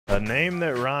A name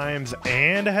that rhymes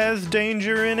and has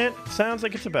danger in it? Sounds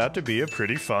like it's about to be a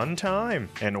pretty fun time.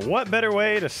 And what better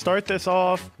way to start this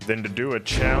off than to do a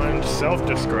challenge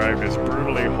self-described as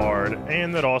brutally hard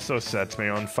and that also sets me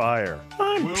on fire.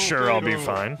 I'm sure I'll be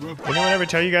fine. Anyone ever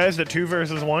tell you guys that 2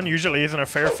 versus 1 usually isn't a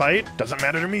fair fight? Doesn't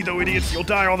matter to me though, idiots. You'll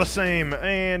die all the same.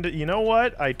 And you know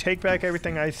what? I take back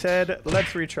everything I said. Let's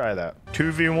retry that.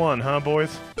 2v1, huh,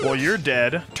 boys? Well, you're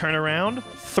dead. Turn around.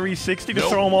 360 to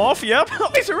throw him off. Yep.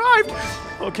 I survived.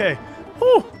 Okay.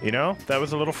 Whew. You know, that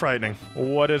was a little frightening.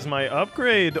 What is my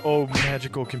upgrade, oh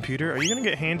magical computer? Are you gonna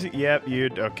get handsy? Yep,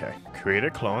 okay. Create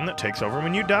a clone that takes over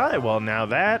when you die. Well, now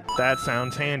that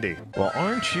sounds handy. Well,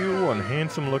 aren't you one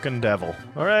handsome looking devil?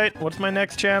 All right, what's my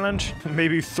next challenge?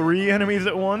 Maybe 3 enemies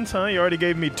at once, huh? You already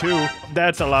gave me 2.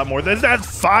 That's a lot more.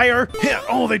 That's fire. Yeah,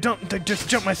 oh, they just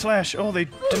jumped my slash. Oh, they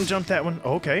didn't jump that one.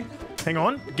 Okay. Hang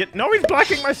on. No, he's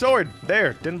blocking my sword.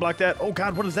 There, didn't block that. Oh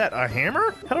God, what is that? A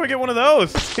hammer? How do I get one of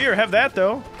those? Here, have that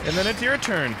though. And then it's your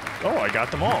turn. Oh, I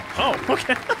got them all. Oh,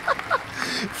 okay.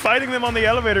 Fighting them on the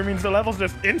elevator means the level's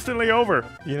just instantly over.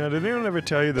 You know, did anyone ever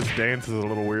tell you this dance is a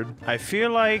little weird? I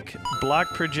feel like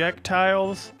block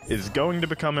projectiles is going to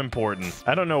become important.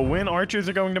 I don't know when archers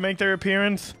are going to make their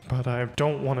appearance, but I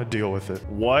don't want to deal with it.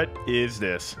 What is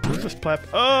this? Who's this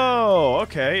Oh,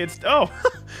 okay.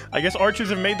 I guess archers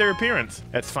have made their appearance.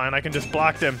 That's fine. I can just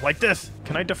block them like this.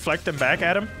 Can I deflect them back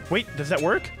at him? Wait, does that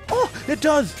work? Oh, it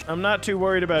does. I'm not too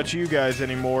worried about you guys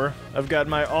anymore. I've got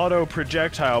my auto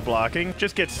projectile blocking.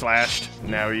 Just get slashed.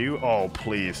 Now you. Oh,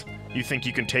 please. You think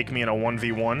you can take me in a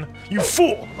 1v1? You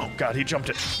fool! Oh God, he jumped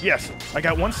it. Yes, I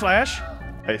got 1 slash.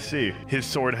 I see. His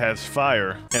sword has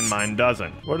fire, and mine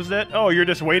doesn't. What is that? Oh, you're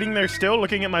just waiting there still,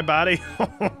 looking at my body?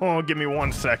 Give me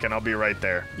 1 second, I'll be right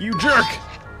there. You jerk!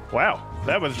 Wow,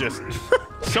 that was just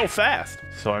so fast.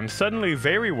 So I'm suddenly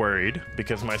very worried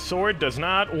because my sword does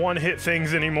not one-hit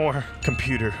things anymore.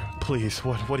 Computer, please,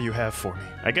 what do you have for me?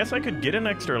 I guess I could get an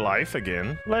extra life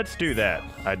again. Let's do that.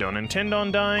 I don't intend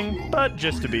on dying, but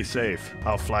just to be safe.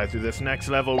 I'll fly through this next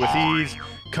level with ease,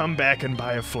 come back and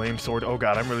buy a flame sword. Oh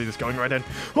God, I'm really just going right in.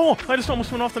 Oh, I just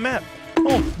almost went off the map.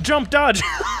 Oh, jump, dodge.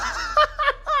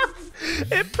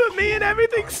 It put me in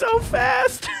everything so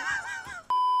fast.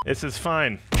 This is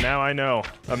fine. Now I know.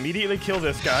 Immediately kill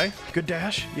this guy. Good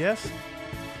dash. Yes.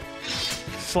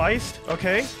 Sliced.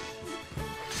 Okay.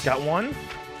 Got 1.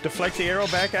 Deflect the arrow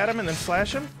back at him and then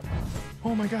slash him.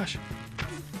 Oh my gosh.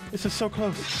 This is so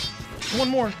close. 1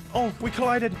 more. Oh, we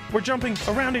collided. We're jumping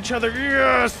around each other.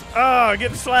 Yes! Ah,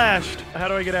 get slashed. How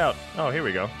do I get out? Oh, here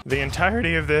we go. The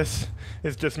entirety of this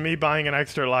is just me buying an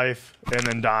extra life and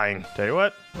then dying. Tell you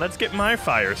what, let's get my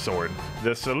fire sword.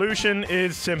 The solution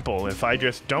is simple. If I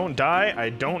just don't die, I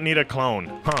don't need a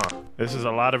clone. Huh. This is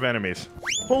a lot of enemies.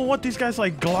 Oh, what? These guys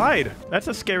like glide. That's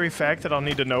a scary fact that I'll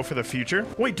need to know for the future.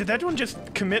 Wait, did that one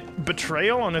just commit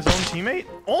betrayal on his own teammate?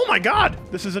 Oh my God!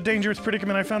 This is a dangerous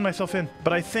predicament I found myself in.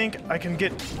 But I think I can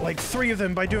get like 3 of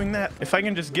them by doing that. If I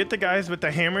can just get the guys with the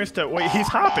hammers to... Wait, he's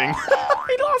hopping.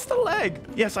 He lost a leg.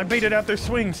 Yes, I baited out their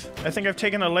swings. I think I've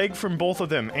taken a leg from both of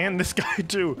them and this guy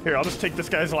too. Here, I'll just take this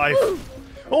guy's life.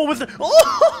 Oh, was it?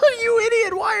 Oh, you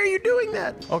idiot! Why are you doing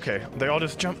that? Okay, they all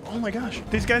just jump. Oh my gosh.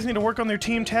 These guys need to work on their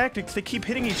team tactics. They keep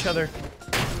hitting each other.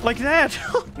 Like that.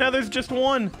 Now there's just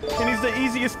 1, and he's the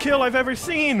easiest kill I've ever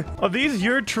seen. Are these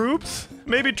your troops?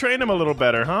 Maybe train them a little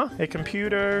better, huh? Hey,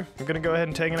 computer, I'm gonna go ahead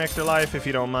and take an extra life if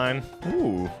you don't mind.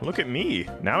 Ooh, look at me.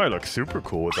 Now I look super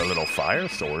cool with a little fire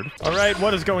sword. All right,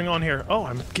 what is going on here? Oh,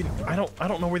 I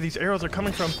don't know where these arrows are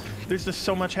coming from. There's just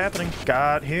so much happening.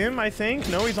 Got him, I think.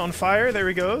 No, he's on fire. There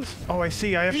he goes. Oh, I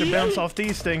see. I have to bounce off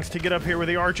these things to get up here where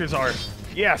the archers are.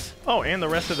 Yes. Oh, and the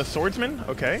rest of the swordsmen?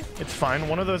 Okay, it's fine.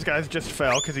 One of those guys just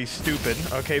fell because he's stupid.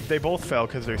 Okay, they both fell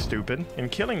because they're stupid. And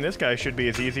killing this guy should be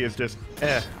as easy as just,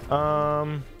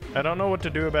 I don't know what to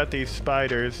do about these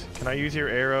spiders. Can I use your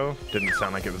arrow? Didn't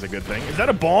sound like it was a good thing. Is that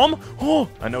a bomb? Oh,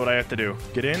 I know what I have to do.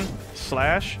 Get in,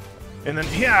 slash, and then,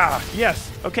 yeah,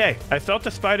 yes, okay. I thought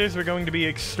the spiders were going to be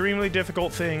extremely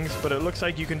difficult things, but it looks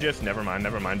like you can just, never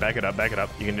mind, back it up.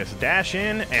 You can just dash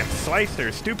in and slice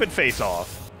their stupid face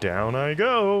off. Down I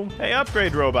go. Hey,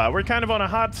 upgrade robot, we're kind of on a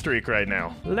hot streak right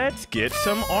now. Let's get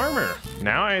some armor.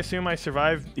 Now I assume I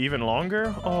survived even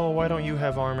longer? Oh, why don't you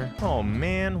have armor? Oh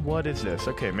man, what is this?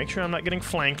 Okay, make sure I'm not getting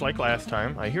flanked like last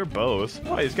time. I hear bows.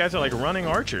 Oh, these guys are like running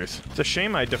archers. It's a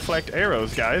shame I deflect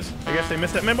arrows, guys. I guess they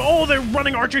missed that memo. Oh, they're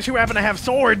running archers who happen to have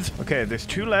swords. Okay, there's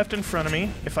 2 left in front of me.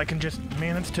 If I can just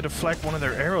manage to deflect one of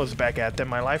their arrows back at them,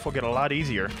 my life will get a lot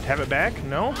easier. Have it back?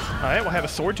 No? All right, we'll have a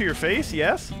sword to your face,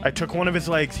 yes? I took one of his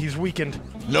legs. He's weakened.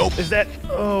 Nope. Is that...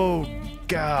 Oh,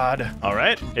 God. All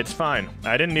right, it's fine.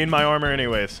 I didn't need my armor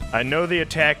anyways. I know the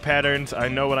attack patterns. I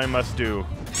know what I must do.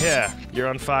 Yeah, you're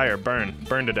on fire. Burn.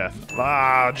 Burn to death.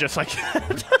 Ah, just like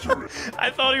that.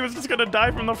 I thought he was just gonna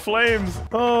die from the flames.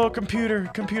 Oh, computer.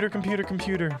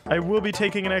 I will be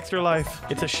taking an extra life.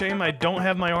 It's a shame I don't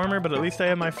have my armor, but at least I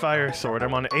have my fire sword.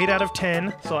 I'm on 8 out of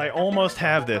 10, so I almost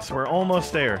have this. We're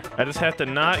almost there. I just have to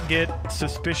not get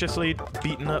suspiciously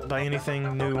beaten up by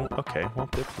anything new. Okay, well,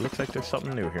 it looks like there's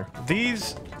something new here.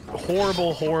 These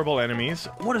horrible enemies.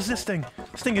 What is this thing?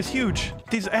 This thing is huge.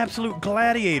 These absolute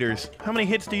gladiators. How many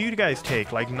hits do you guys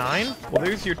take? Like 9? Well,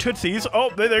 there's your tootsies. Oh,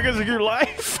 there goes your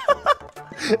life.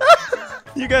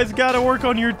 You guys gotta work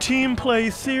on your team play,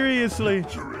 seriously.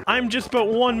 I'm just but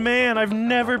one man. I've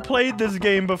never played this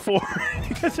game before.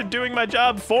 You guys are doing my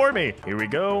job for me. Here we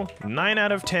go. 9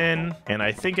 out of 10. And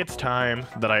I think it's time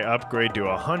that I upgrade to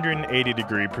a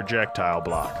 180-degree projectile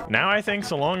block. Now I think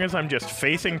so long as I'm just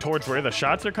facing towards where the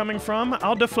shots are coming from,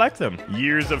 I'll deflect them.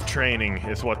 Years of training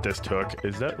is what this took.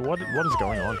 Is that what is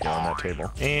going on here on that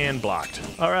table? And blocked.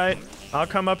 All right. I'll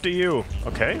come up to you.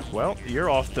 Okay, well, you're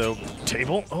off the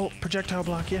table. Oh, projectile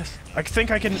block, yes. I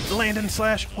think I can land and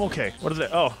slash. Okay, what is it?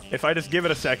 Oh, if I just give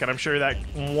it a second, I'm sure that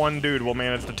one dude will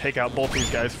manage to take out both these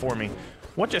guys for me.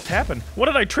 What just happened? What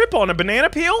did I trip on? A banana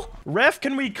peel? Ref,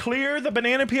 can we clear the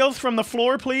banana peels from the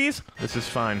floor, please? This is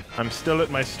fine. I'm still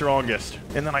at my strongest.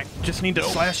 And then I just need to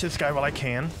slash this guy while I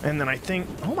can. And then I think,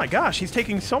 oh my gosh, he's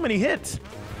taking so many hits.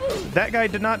 That guy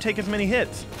did not take as many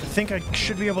hits. I think I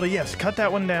should be able to, yes, cut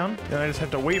that one down. And I just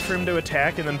have to wait for him to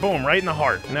attack, and then boom, right in the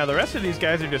heart. Now, the rest of these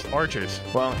guys are just archers.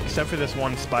 Well, except for this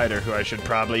one spider, who I should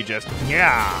probably just,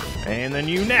 yeah. And then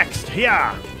you next,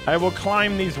 yeah. I will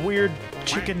climb these weird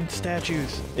chicken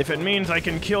statues. If it means I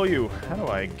can kill you. How do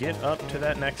I get up to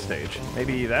that next stage?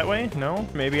 Maybe that way? No?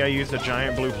 Maybe I use the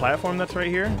giant blue platform that's right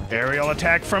here? Aerial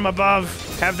attack from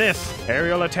above. Have this.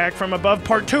 Aerial attack from above,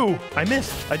 part 2. I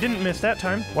missed. I didn't miss that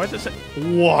time. Why does it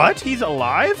say? What? He's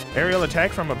alive? Aerial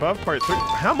attack from above, part 3.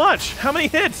 How much? How many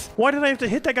hits? Why did I have to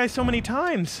hit that guy so many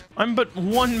times? I'm but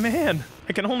one man.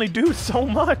 I can only do so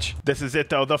much. This is it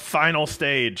though, the final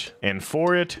stage. And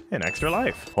for it, an extra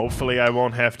life. Hopefully I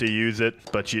won't have to use it,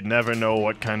 but you'd never know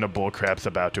what kind of bullcrap's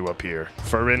about to appear.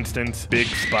 For instance, big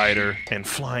spider and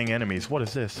flying enemies. What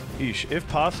is this? Eesh. If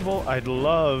possible, I'd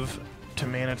love to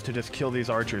manage to just kill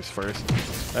these archers first.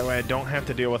 That way I don't have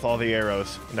to deal with all the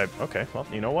arrows. And okay, well,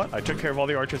 you know what? I took care of all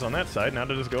the archers on that side. Now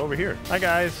to just go over here. Hi,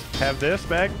 guys. Have this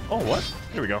back. Oh, what?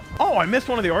 Here we go. Oh, I missed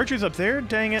one of the archers up there.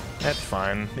 Dang it. That's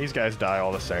fine. These guys die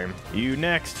all the same. You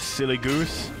next, silly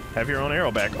goose. Have your own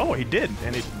arrow back. Oh, he did.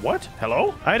 And he... What?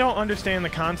 Hello? I don't understand the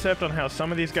concept on how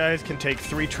some of these guys can take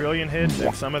 3 trillion hits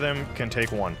and some of them can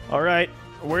take 1. All right.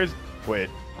 Where's... Wait.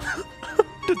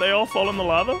 Did they all fall in the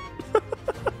lava?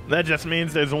 That just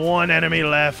means there's one enemy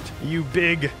left. You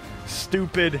big,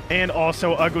 stupid, and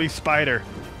also ugly spider.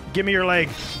 Give me your leg.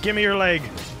 Give me your leg.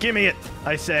 Give me it,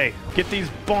 I say. Get these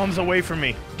bombs away from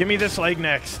me. Give me this leg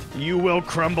next. You will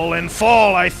crumble and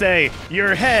fall, I say.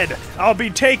 Your head. I'll be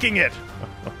taking it.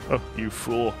 Oh, you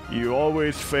fool. You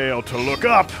always fail to look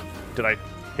up. Did I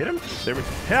hit him? There we go.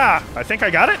 Yeah, I think I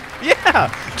got it.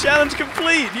 Yeah, challenge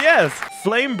complete. Yes.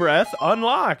 Flame breath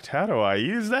unlocked. How do I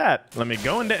use that? Let me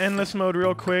go into endless mode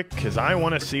real quick, because I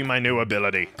want to see my new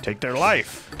ability. Take their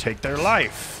life. Take their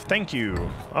life. Thank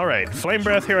you. All right, flame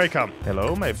breath, here I come.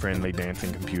 Hello, my friendly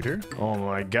dancing computer. Oh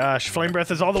my gosh, flame breath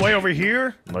is all the way over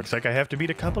here. Looks like I have to beat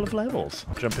a couple of levels.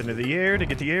 Jump into the air to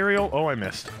get the aerial. Oh, I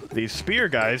missed. These spear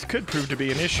guys could prove to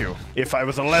be an issue. If I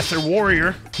was a lesser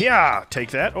warrior. Yeah, take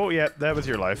that. Oh yeah, that was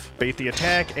your life. Bait the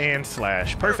attack and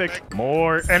slash. Perfect.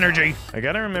 More energy. I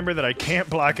gotta remember that I can't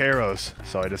block arrows,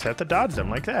 so I just have to dodge them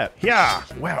like that. Yeah.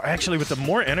 Wow, actually with the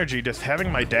more energy, just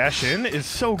having my dash in is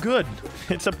so good.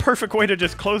 It's a perfect way to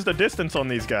just close the distance on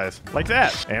these guys. Like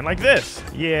that. And like this.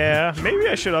 Yeah, maybe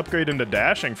I should upgrade into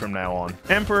dashing from now on.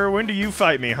 Emperor, when do you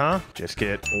fight me, huh? Just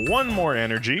get 1 more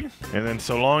energy, and then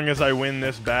so long as I win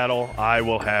this battle, I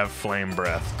will have flame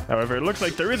breath. However, it looks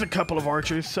like there is a couple of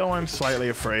archers, so I'm slightly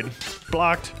afraid.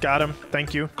 Blocked. Got him.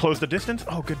 Thank you. Close the distance.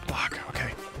 Oh, good block.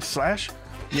 Okay. Slash.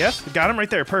 Yes, got him right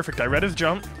there. Perfect. I read his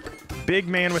jump. Big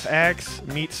man with axe,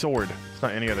 meet sword. It's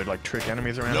not any other, like, trick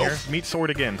enemies around here. Meet sword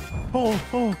again.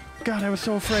 Oh, God, I was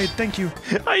so afraid. Thank you.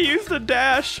 I used the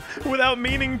dash without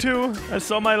meaning to. I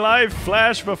saw my life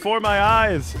flash before my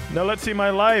eyes. Now let's see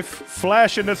my life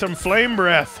flash into some flame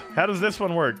breath. How does this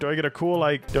one work? Do I get a cool,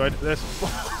 like, this?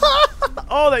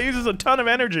 Oh, that uses a ton of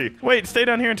energy. Wait, stay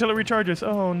down here until it recharges.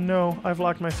 Oh, no, I've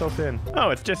locked myself in. Oh,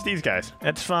 it's just these guys.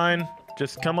 That's fine.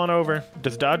 Just come on over.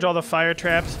 Just dodge all the fire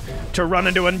traps to run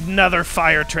into another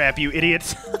fire trap, you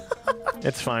idiots.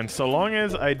 It's fine. So long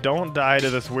as I don't die to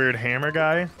this weird hammer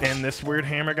guy and this weird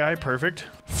hammer guy, perfect.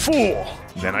 Fool!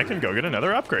 Then I can go get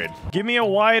another upgrade. Give me a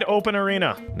wide open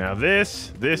arena. Now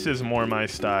this is more my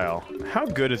style. How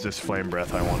good is this flame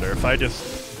breath, I wonder? If I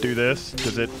just do this,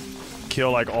 does it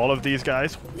kill like all of these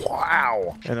guys?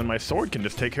 Wow! And then my sword can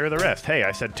just take care of the rest. Hey,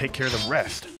 I said take care of the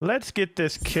rest. Let's get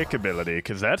this kick ability,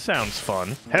 because that sounds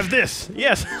fun. Have this!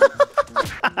 Yes!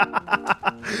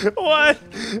 What?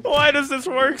 Why does this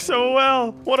work so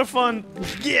well? What a fun...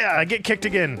 Yeah, I get kicked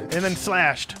again, and then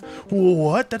slashed.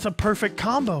 What? That's a perfect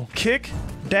combo. Kick,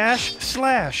 dash,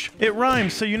 slash. It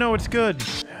rhymes, so you know it's good.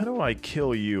 How do I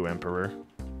kill you, Emperor?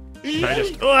 I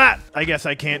just... I guess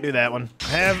I can't do that one.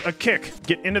 Have a kick.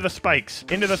 Get into the spikes.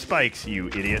 Into the spikes, you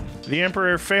idiot. The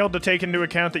Emperor failed to take into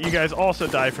account that you guys also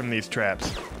die from these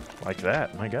traps. Like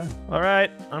that, my god. All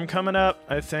right, I'm coming up,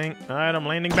 I think. All right, I'm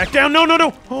landing back down. No, no,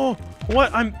 no. Oh,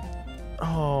 what?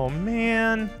 Oh,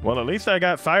 man. Well, at least I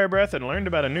got fire breath and learned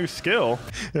about a new skill.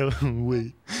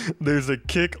 Wait, there's a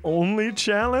kick-only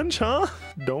challenge, huh?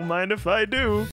 Don't mind if I do.